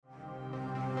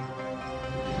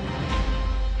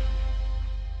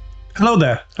Hello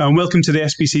there, and welcome to the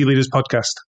SBC Leaders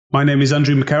Podcast. My name is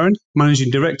Andrew McCarran,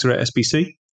 Managing Director at SBC.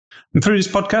 And through this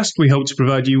podcast, we hope to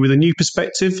provide you with a new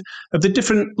perspective of the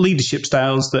different leadership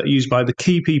styles that are used by the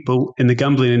key people in the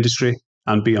gambling industry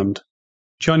and beyond.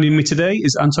 Joining me today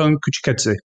is Anton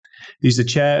Kuchukidze. He's the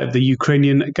chair of the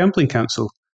Ukrainian Gambling Council.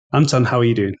 Anton, how are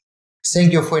you doing?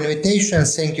 Thank you for invitation.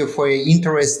 Thank you for your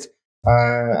interest.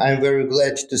 I'm very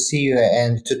glad to see you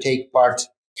and to take part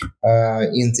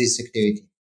in this activity.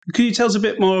 Can you tell us a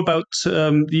bit more about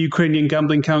the Ukrainian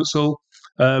Gambling Council,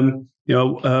 the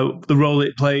role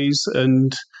it plays,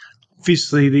 and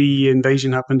obviously the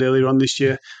invasion happened earlier on this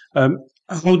year.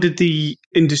 How did the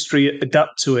industry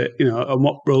adapt to it, and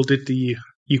what role did the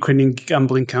Ukrainian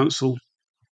Gambling Council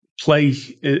play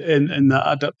in that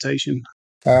adaptation?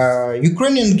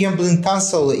 Ukrainian Gambling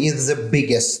Council is the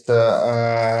biggest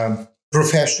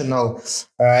professional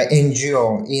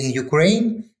NGO in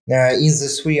Ukraine. In the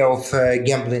sphere of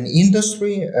gambling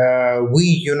industry, we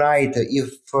unite if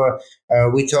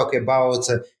we talk about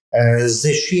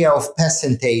the share of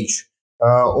percentage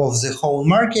of the whole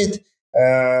market,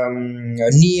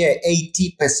 near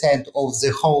 80% of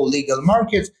the whole legal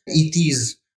market. It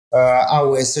is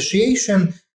our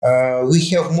association. We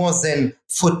have more than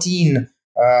 14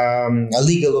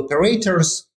 legal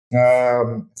operators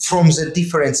from the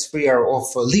different sphere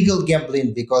of legal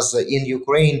gambling, because in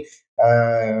Ukraine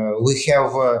we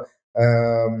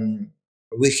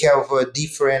have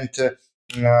different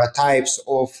types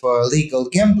of legal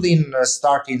gambling,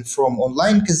 starting from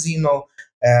online casino,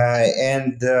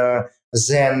 and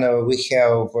then we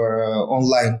have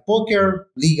online poker,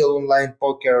 legal online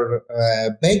poker,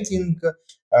 betting,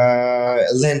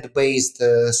 land-based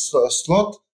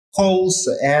slot halls,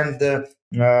 and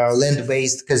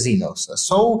land-based casinos.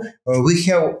 So we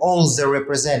have all the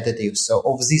representatives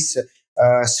of these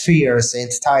spheres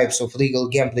and types of legal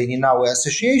gambling in our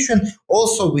association.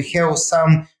 Also, we have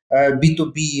some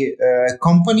B2B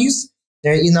companies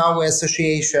in our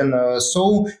association.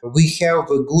 So we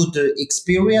have a good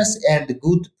experience and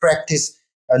good practice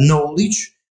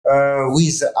knowledge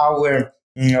with our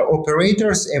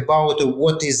operators about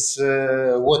what is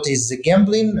the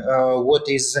gambling, what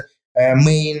is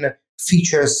main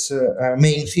feature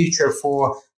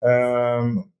for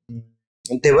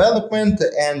development,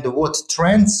 and what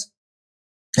trends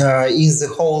in the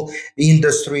whole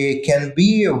industry can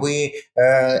be. We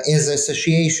as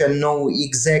association know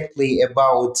exactly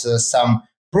about some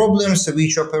problems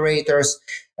which operators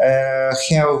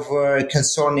have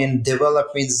concerning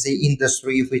developing the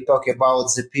industry. If we talk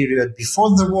about the period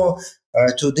before the war,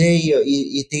 today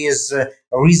it is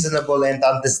reasonable and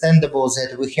understandable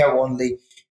that we have only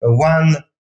one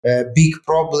big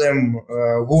problem,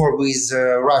 war with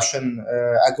Russian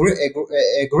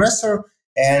aggressor.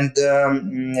 And,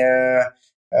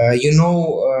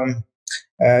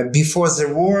 before the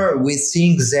war, we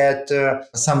think that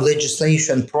some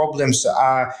legislation problems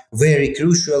are very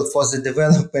crucial for the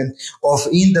development of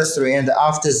industry. And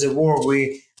after the war,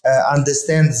 we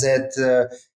understand that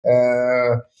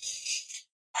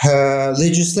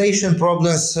legislation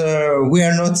problems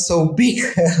were not so big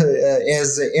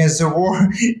as the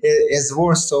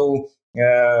war. So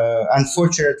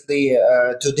unfortunately,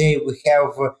 today we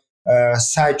have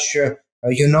such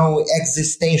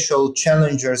existential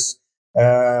challenges,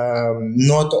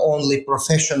 not only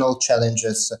professional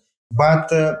challenges, but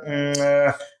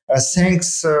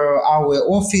thanks our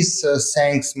office,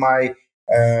 thanks my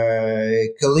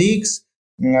colleagues,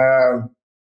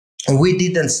 we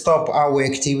didn't stop our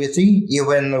activity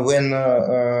even when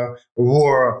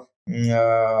war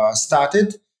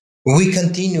started. We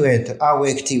continued our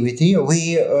activity.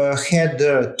 We had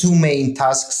two main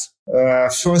tasks.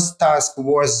 First task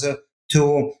was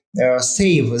to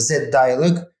save that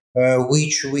dialogue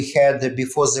which we had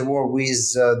before the war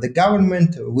with the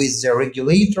government, with the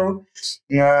regulator,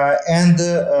 and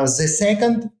the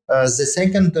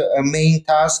second main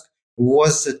task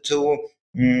was to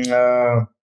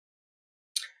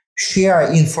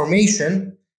share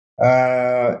information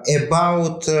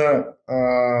about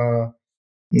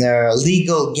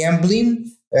legal gambling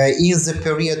in the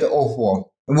period of war.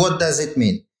 What does it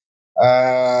mean?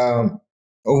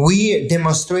 We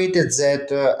demonstrated that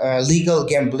legal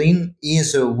gambling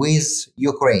is with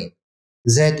Ukraine,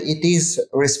 that it is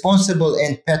responsible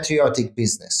and patriotic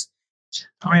business.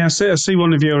 I see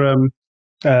one of your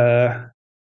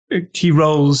key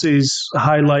roles is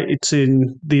highlighted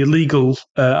in the illegal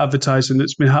advertising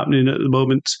that's been happening at the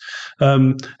moment.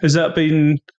 Has that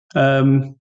been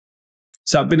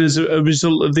as a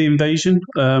result of the invasion,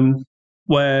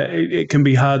 where it can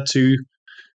be hard to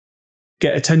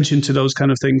get attention to those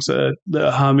kind of things that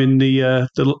are harming the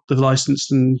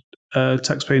licensed and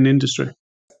taxpaying industry?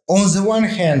 On the one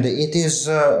hand, it is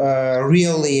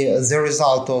really the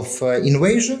result of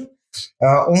invasion.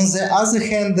 On the other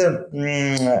hand,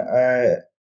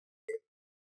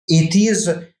 it is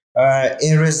a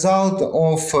result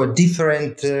of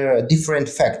different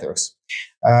factors.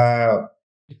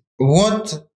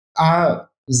 What are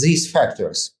these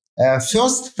factors?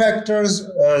 First factors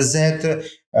that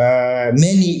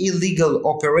many illegal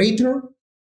operators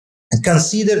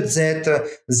considered that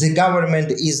the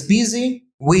government is busy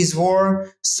with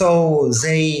war, so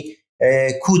they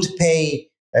could pay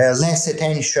less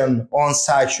attention on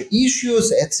such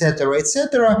issues,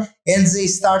 etc., and they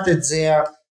started their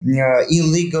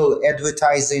illegal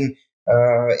advertising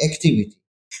activity.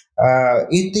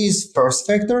 It is first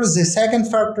factor. The second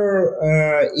factor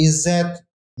is that,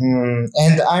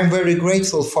 and I'm very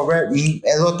grateful for a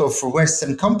lot of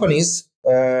Western companies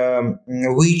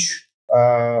which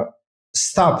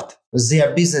stopped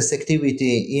their business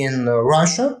activity in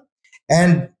Russia,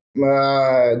 and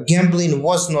gambling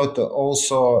was not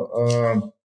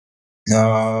also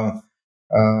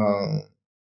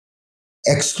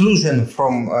exclusion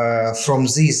from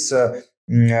this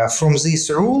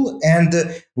rule. And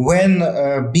when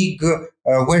big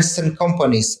Western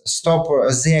companies stop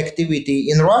their activity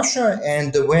in Russia,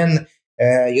 and when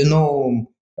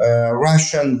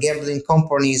Russian gambling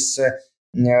companies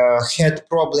had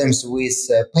problems with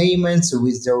payments,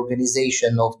 with the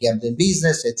organization of gambling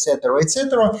business, etc.,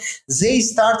 they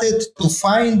started to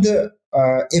find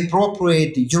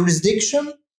appropriate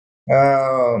jurisdiction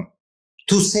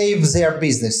to save their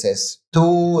businesses,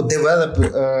 to develop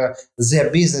their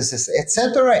businesses,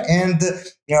 etc. And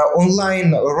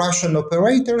online Russian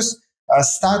operators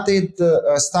started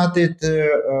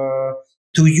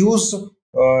to use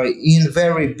in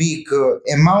very big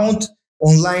amount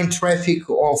online traffic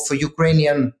of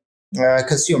Ukrainian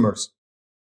consumers.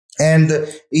 And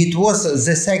it was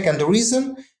the second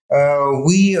reason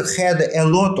we had a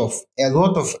lot of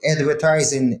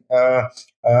advertising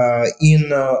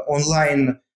in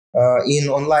online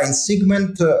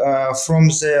segment from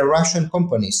the Russian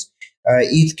companies.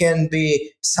 It can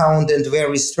be sounded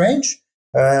very strange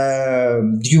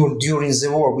during the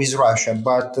war with Russia,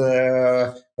 but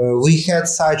we had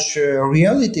such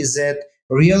reality that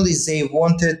really they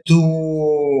wanted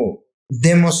to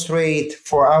demonstrate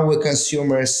for our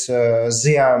consumers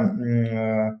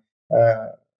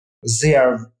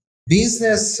their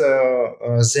business,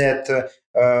 that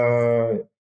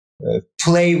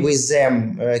play with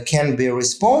them can be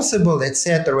responsible,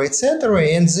 etc.,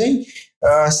 and they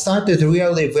started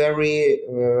really very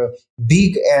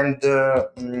big and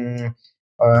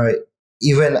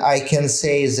even I can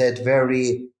say that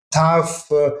very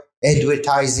tough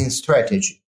advertising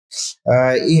strategy.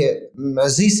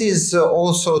 This is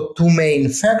also two main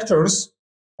factors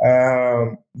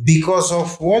because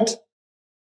of what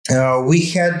we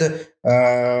had.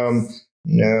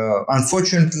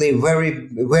 Unfortunately,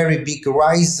 very big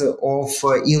rise of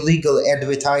illegal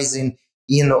advertising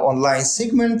in online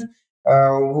segment.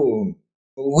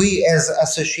 We as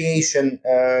association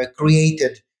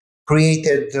created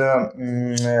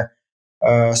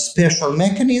special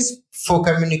mechanism for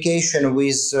communication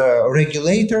with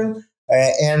regulator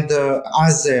and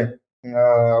other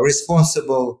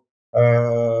responsible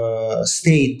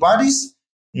state bodies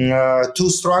to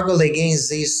struggle against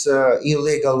this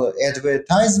illegal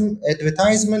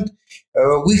advertisement.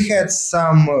 We had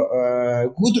some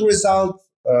good results.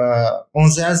 On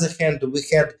the other hand, we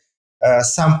had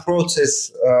some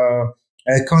process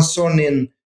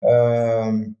concerning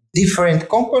different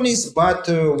companies, but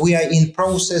we are in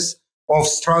process of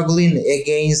struggling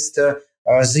against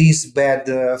this bad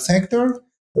factor,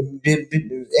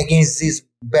 against these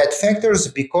bad factors,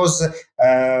 because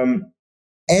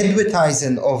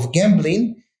advertising of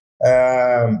gambling,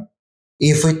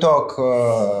 if we talk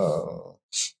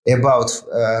about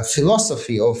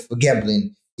philosophy of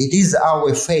gambling, it is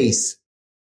our face.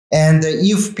 And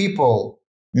if people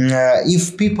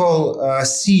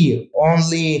see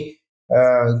only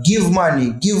give money,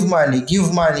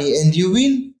 and you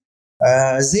win,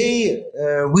 they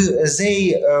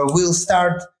will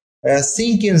start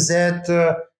thinking that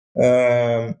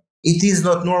it is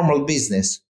not normal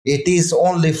business. It is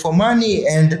only for money,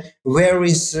 and where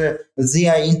is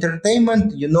their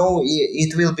entertainment?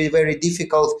 It will be very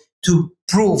difficult to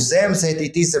prove them that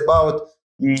it is about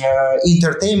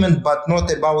entertainment, but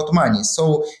not about money.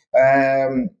 So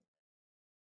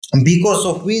because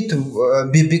of it,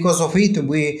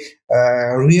 we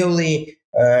really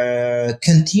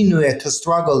continue to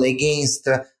struggle against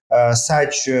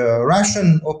such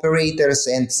Russian operators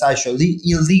and such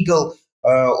illegal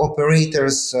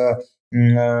operators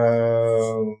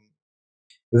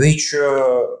which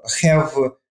have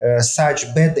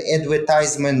such bad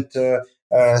advertisement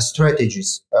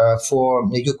strategies for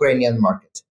the Ukrainian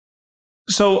market.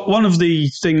 So one of the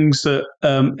things that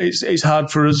it's hard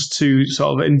for us to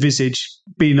sort of envisage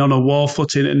being on a war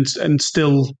footing and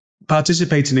still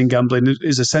participating in gambling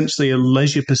is essentially a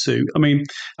leisure pursuit. I mean,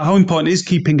 how important is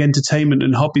keeping entertainment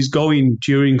and hobbies going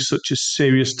during such a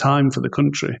serious time for the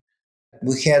country?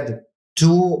 We had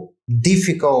two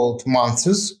difficult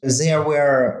months. There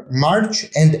were March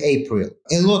and April.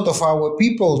 A lot of our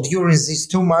people during these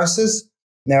 2 months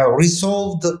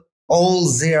resolved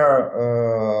all their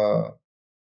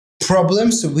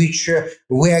problems which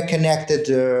were connected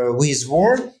with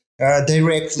war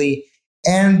directly.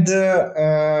 And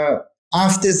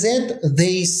after that,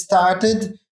 they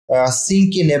started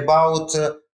thinking about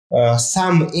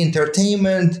some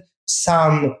entertainment,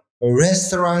 some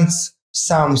restaurants,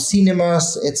 some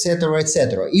cinemas, etc.,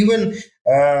 etc. Even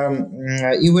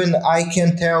I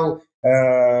can tell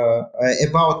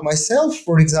about myself.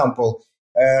 For example,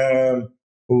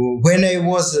 when I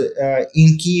was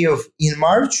in Kiev in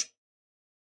March,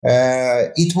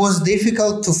 it was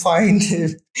difficult to find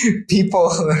people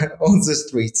on the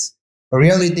streets.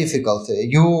 Really difficult.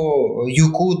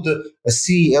 You could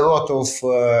see a lot of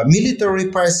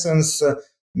military persons,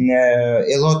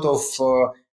 a lot of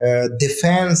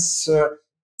defense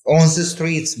on the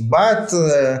streets, but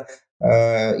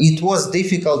it was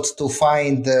difficult to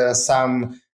find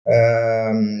some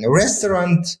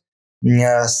restaurant,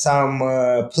 some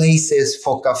places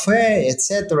for cafe,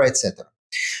 etc., etc.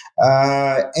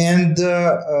 And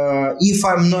if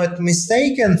I'm not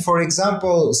mistaken, for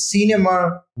example,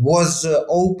 cinema was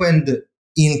opened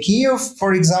in Kiev,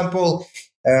 for example,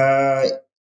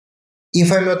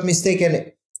 if I'm not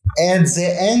mistaken, at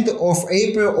the end of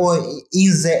April or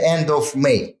in the end of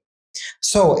May.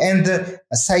 So, and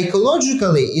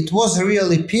psychologically, it was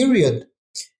really a period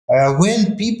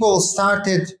when people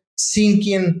started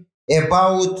thinking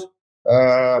about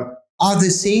other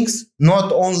things,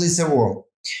 not only the war.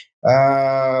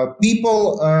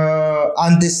 People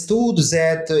understood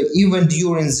that even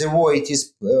during the war it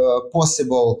is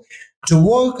possible to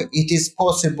work, it is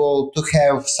possible to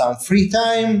have some free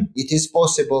time, it is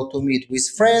possible to meet with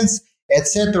friends,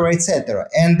 etc., etc.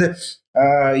 And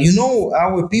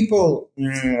our people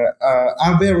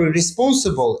are very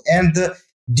responsible, and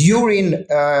during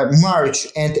March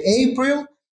and April,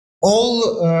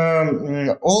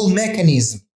 all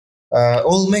mechanisms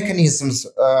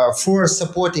for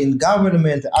supporting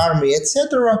government, army,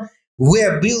 etc.,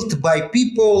 were built by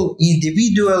people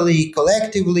individually,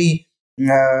 collectively.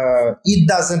 It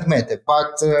doesn't matter,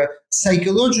 but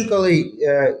psychologically,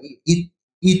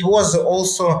 it was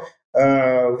also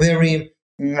very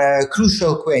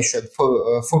crucial question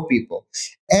for people.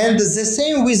 And the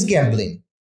same with gambling.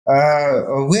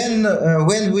 When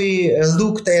we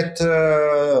looked at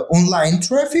online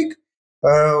traffic,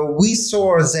 we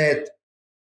saw that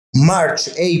March,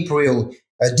 April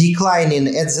declining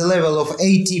at the level of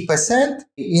 80%.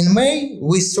 In May,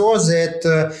 we saw that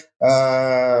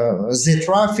the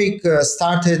traffic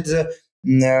started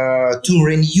to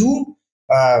renew.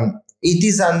 It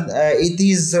is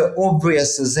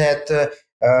obvious that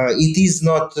it is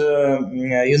not,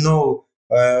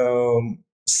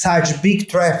 such big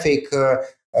traffic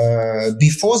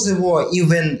before the war.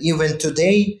 Even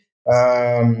today,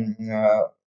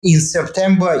 in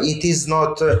September, it is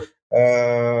not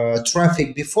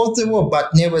traffic before the war,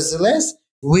 but nevertheless,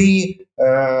 we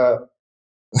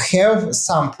have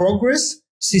some progress,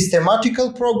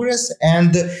 systematical progress,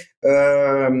 and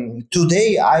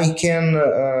today I can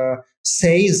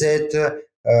say that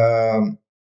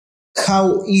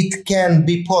how it can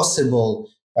be possible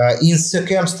in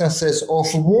circumstances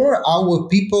of war, our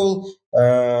people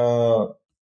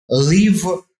live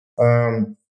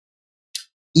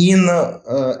in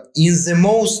the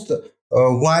most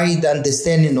wide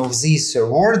understanding of this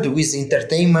word with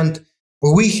entertainment.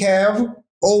 We have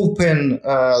open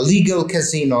legal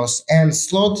casinos and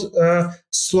slot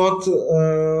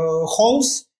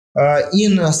halls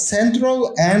in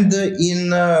central and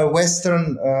in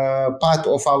western part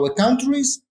of our country.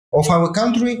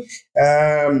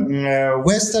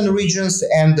 Western regions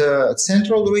and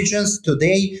central regions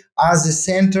today are the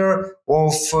center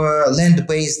of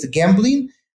land-based gambling.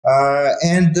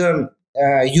 And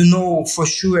you know for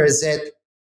sure that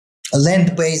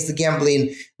land-based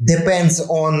gambling depends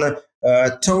on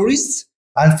tourists.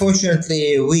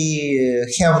 Unfortunately,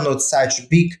 we have not such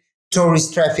big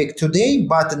tourist traffic today,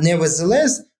 but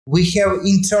nevertheless, we have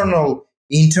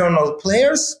internal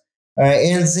players,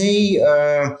 and they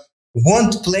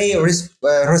won't play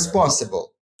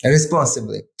responsible.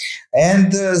 responsibly,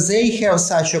 and they have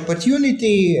such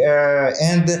opportunity,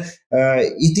 and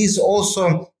it is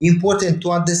also important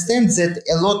to understand that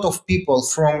a lot of people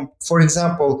from, for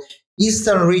example,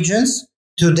 eastern regions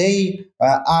today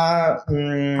are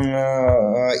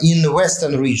in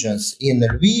western regions, in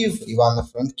Lviv,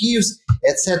 Ivano-Frankivsk,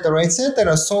 etc.,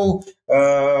 etc. So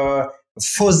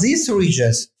for these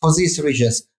regions,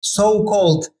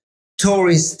 so-called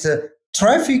tourist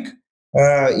traffic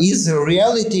is a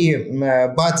reality,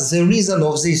 but the reason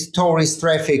of this tourist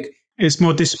traffic, It's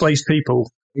more displaced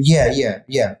people.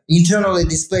 yeah, internally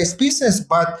displaced persons,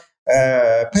 but they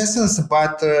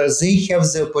have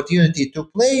the opportunity to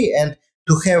play and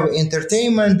to have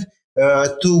entertainment,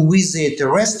 to visit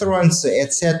restaurants,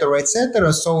 etc.,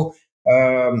 etc. So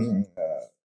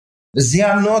they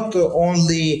are not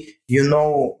only,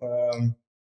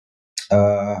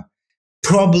 uh,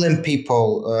 problem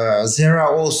people. There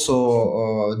are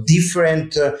also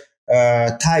different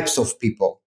types of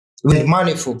people with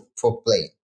money for playing.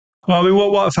 Well, I mean,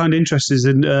 what I found interesting is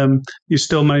that you're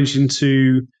still managing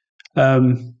to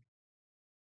um,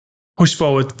 push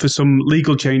forward for some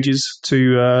legal changes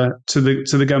to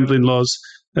the gambling laws,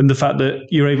 and the fact that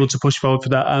you're able to push forward for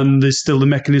that, and there's still the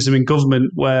mechanism in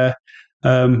government where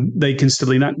they can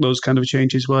still enact those kind of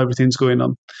changes while everything's going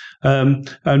on. And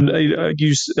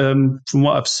from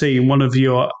what I've seen, one of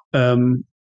the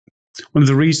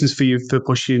reasons for you for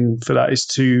pushing for that is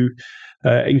to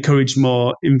encourage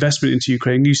more investment into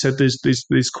Ukraine. You said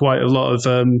there's quite a lot of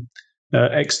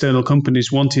external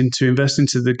companies wanting to invest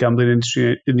into the gambling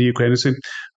industry in the Ukraine. So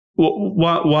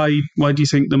why do you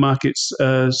think the market's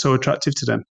so attractive to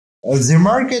them? The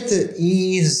market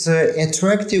is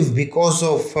attractive because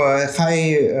of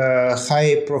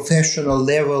high professional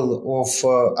level of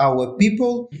our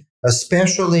people,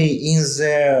 especially in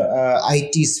the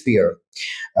IT sphere.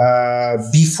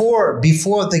 Before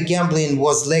the gambling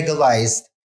was legalized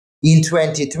in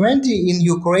 2020 in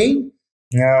Ukraine,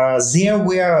 there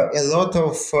were a lot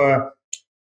of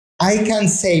I can't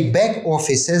say back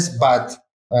offices, but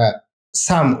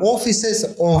some offices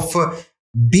of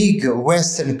big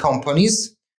Western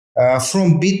companies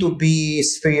from B2B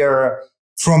sphere,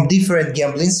 from different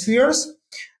gambling spheres,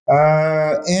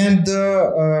 and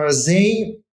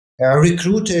they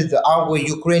recruited our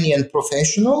Ukrainian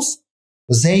professionals.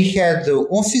 They had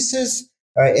offices,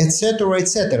 etc.,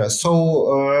 etc.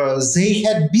 So they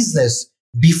had business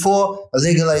before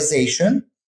legalization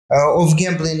of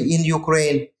gambling in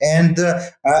Ukraine, and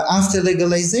after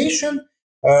legalization,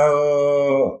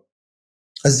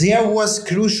 there was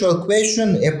crucial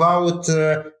question about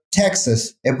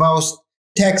taxes, about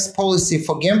tax policy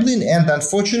for gambling, and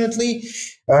unfortunately,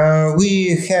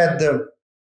 we had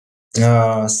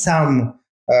some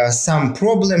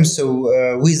problems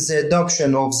with the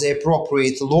adoption of the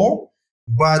appropriate law.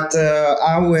 But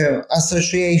our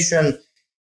association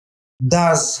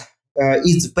does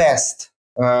its best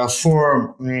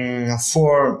for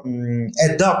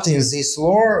adopting this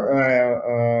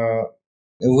law.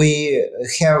 We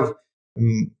have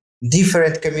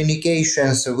different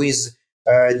communications with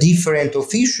different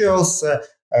officials.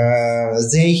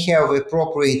 They have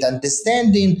appropriate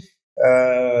understanding,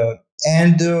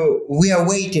 and we are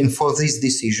waiting for this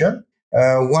decision.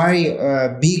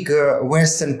 Why big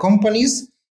Western companies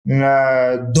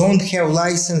don't have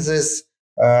licenses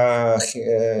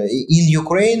in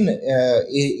Ukraine?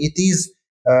 It is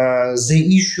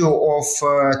the issue of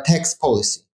tax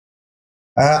policy.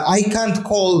 I can't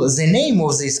call the name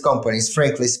of these companies,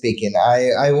 frankly speaking.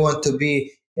 I want to be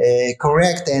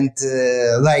correct and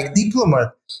like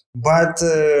diplomat, but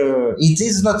it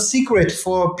is not secret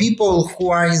for people who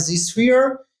are in this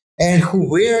sphere and who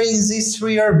were in this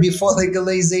sphere before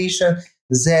legalization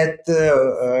that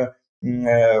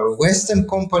Western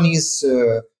companies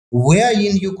were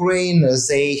in Ukraine,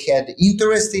 they had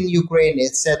interest in Ukraine,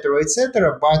 etc.,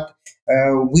 etc. But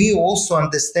we also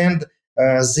understand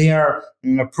their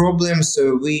problems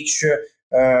which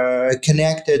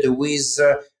connected with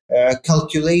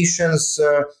calculations,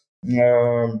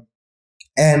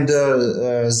 and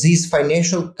these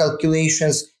financial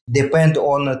calculations depend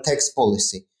on tax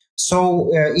policy. So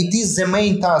it is the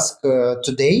main task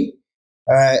today.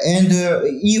 And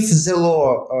if the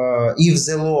law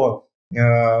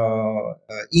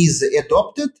is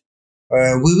adopted,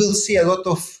 we will see a lot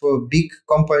of big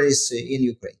companies in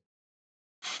Ukraine.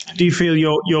 Do you feel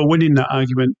you're winning that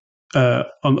argument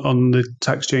on the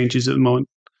tax changes at the moment?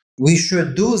 We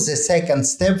should do the second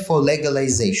step for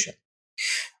legalization.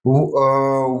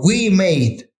 We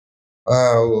made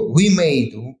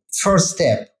first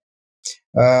step.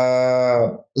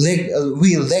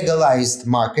 We legalized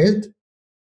market,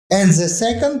 and the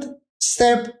second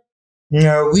step,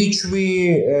 which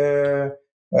we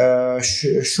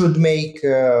should make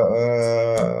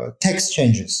tax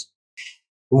changes.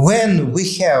 When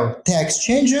we have tax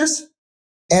changes,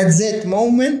 at that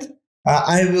moment,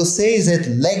 I will say that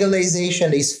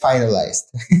legalization is finalized.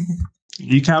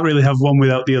 You can't really have one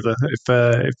without the other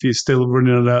if you're still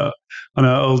running on an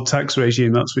old tax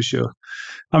regime, that's for sure.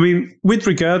 I mean, with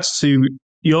regards to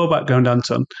your background,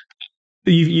 Anton,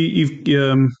 you've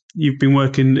been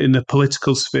working in the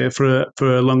political sphere for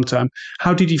a long time.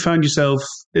 How did you find yourself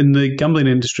in the gambling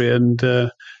industry and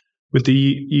with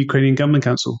the Ukrainian Gambling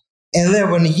Council?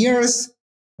 11 years,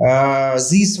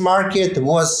 this market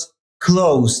was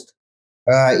closed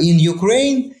in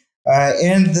Ukraine,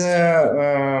 and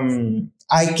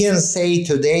I can say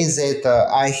today that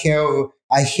I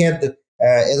had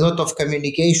a lot of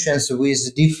communications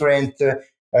with different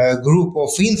group of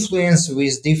influence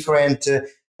with different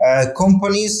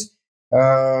companies,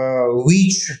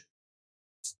 which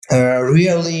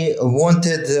really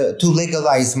wanted to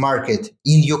legalize market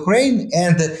in Ukraine,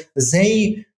 and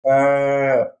they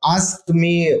asked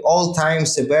me all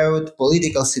times about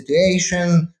political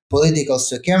situation, political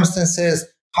circumstances,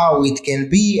 how it can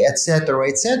be, etc.,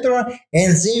 etc.,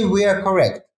 and they were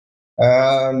correct.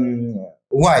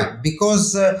 Why?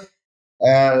 Because the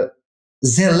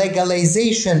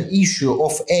legalization issue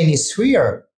of any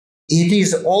sphere, it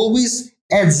is always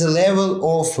at the level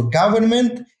of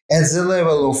government, at the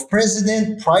level of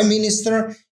president, prime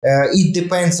minister. It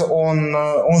depends on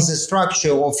the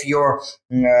structure of your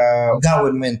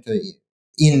government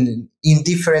in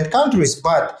different countries,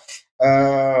 but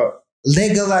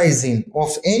legalizing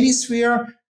of any sphere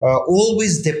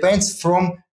always depends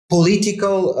from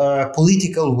political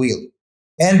will.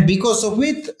 And because of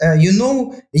it, I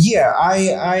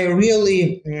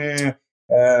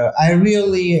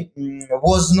really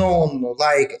was known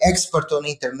like expert on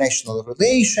international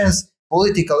relations,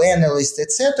 political analyst,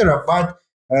 etc. But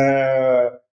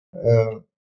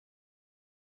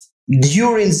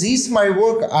during this my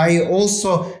work, I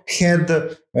also had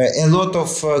a lot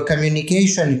of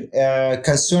communication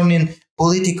concerning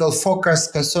political focus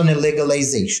concerning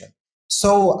legalization.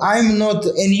 So I'm not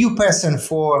a new person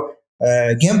for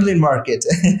gambling market,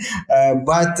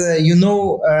 but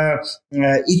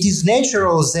it is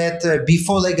natural that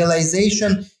before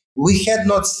legalization we had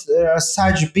not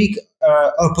such big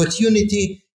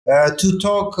opportunity to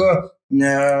talk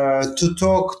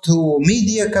to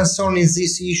media concerning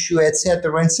this issue,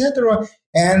 etc., etc.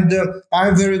 And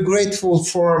I'm very grateful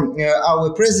for our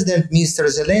president, Mr.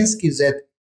 Zelensky, that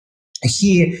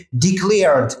he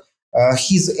declared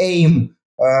his aim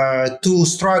to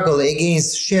struggle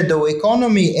against shadow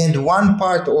economy, and one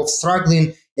part of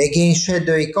struggling against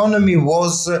shadow economy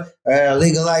was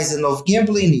legalizing of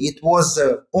gambling. It was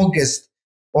August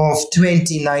of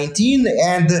 2019,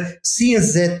 and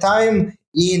since that time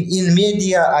in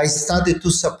media I started to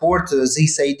support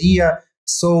this idea.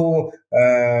 So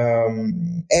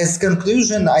as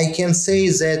conclusion, I can say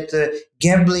that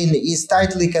gambling is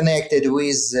tightly connected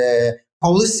with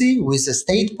policy, with the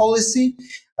state policy,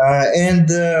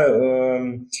 and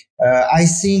I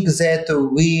think that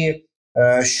we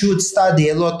should study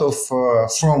a lot of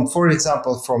from, for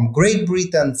example, from Great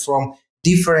Britain, from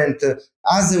different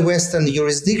other Western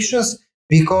jurisdictions,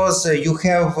 because you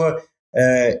have a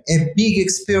big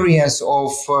experience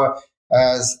of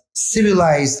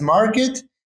civilized market,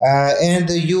 and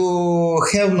you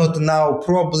have not now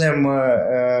problem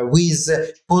with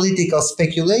political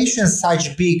speculation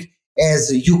such big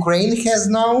as Ukraine has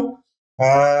now.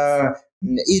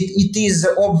 It is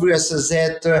obvious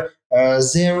that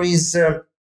there is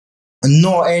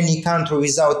no any country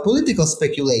without political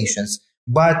speculations,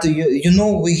 but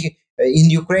we in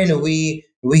Ukraine we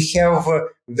have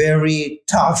very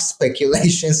tough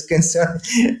speculations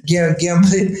concerning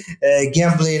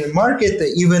gambling market,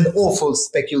 even awful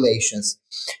speculations.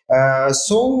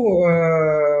 So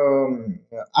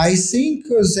I think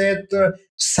that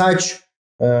such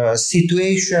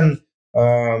situation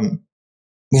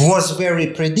was very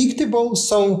predictable.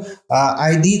 So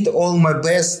I did all my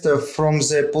best from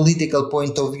the political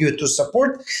point of view to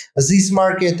support this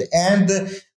market. And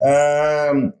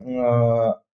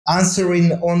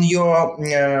answering on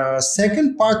your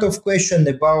second part of question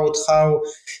about how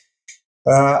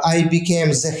I became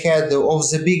the head of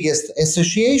the biggest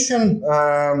association,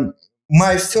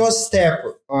 my first step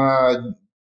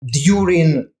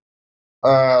during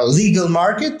legal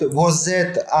market was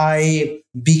that I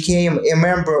became a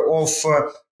member of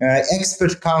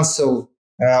expert council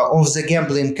of the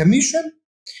Gambling Commission,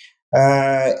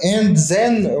 and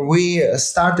then we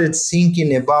started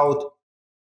thinking about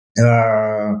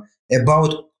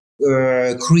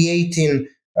creating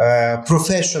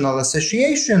professional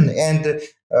association, and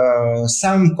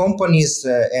some companies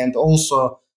and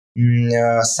also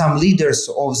some leaders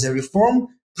of the reform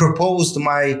proposed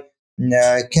my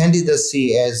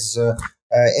candidacy as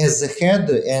the head,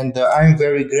 and I'm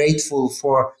very grateful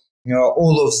for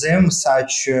all of them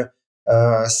such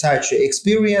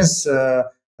experience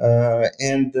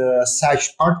and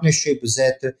such partnership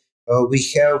that we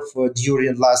have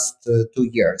during last 2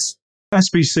 years.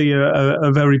 SBC are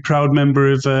a very proud member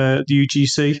of the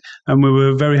UGC, and we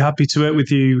were very happy to work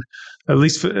with you, at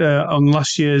least on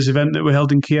last year's event that we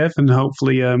held in Kiev, and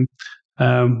hopefully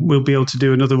we'll be able to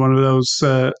do another one of those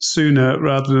sooner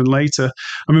rather than later.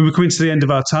 I mean, we're coming to the end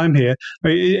of our time here.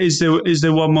 Is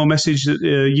there one more message that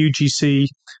UGC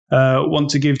want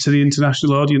to give to the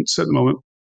international audience at the moment?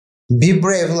 Be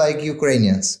brave like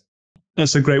Ukrainians.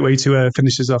 That's a great way to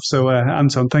finish us off. So,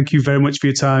 Anton, thank you very much for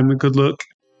your time and good luck.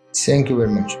 Thank you very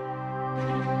much.